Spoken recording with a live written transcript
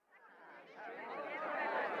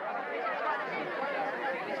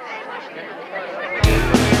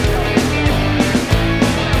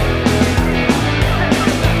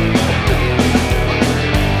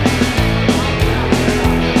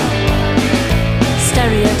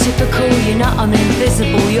Stereotypical, you're not, I'm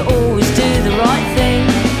invisible. You always do the right thing.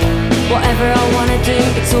 Whatever I wanna do,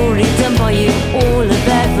 it's already done by you. All of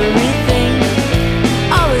everything.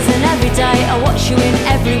 Always and every day, I watch you in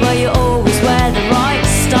every way. You always wear the right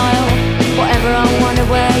style. Whatever I wanna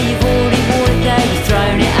wear, you've already worn it there. You've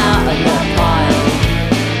thrown it out of the pile.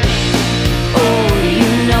 Oh, you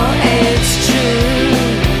know it's true.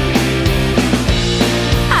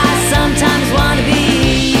 I sometimes wanna be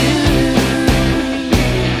you.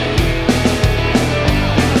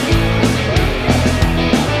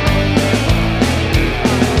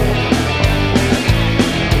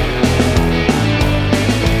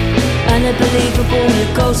 Unbelievable,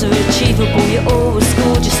 your goals are achievable. You always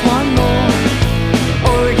score just one more.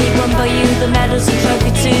 Already won by you, the medals and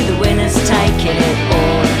trophy to the winners taking it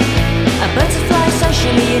all. A butterfly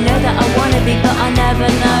socially, you know that I wanna be, but I never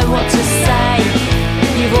know what to say.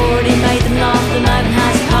 You've already made them laugh, the moment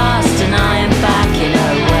has passed, and I am backing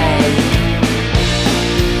away.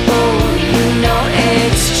 Oh, you know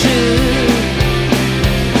it's true.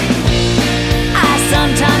 I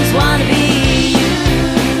sometimes wanna be you.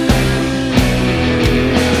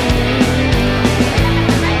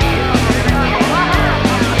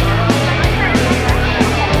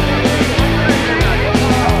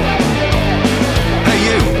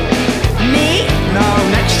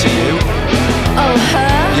 Oh,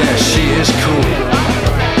 her? Yeah, she is cool.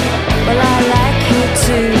 Well, I like her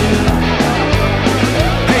too.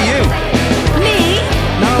 Hey, you! Me?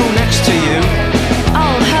 No, next to you.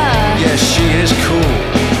 Oh, her? Yeah, she is cool.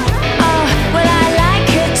 Oh, well, I like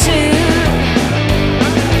her too.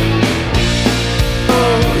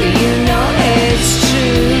 Oh, you know it's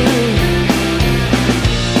true.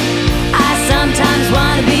 I sometimes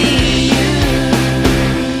wanna be you.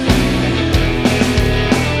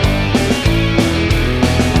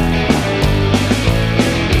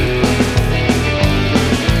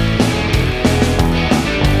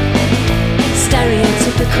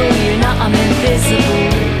 Stereotypical, you're not, I'm invisible.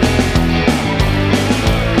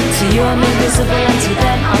 To you I'm invisible.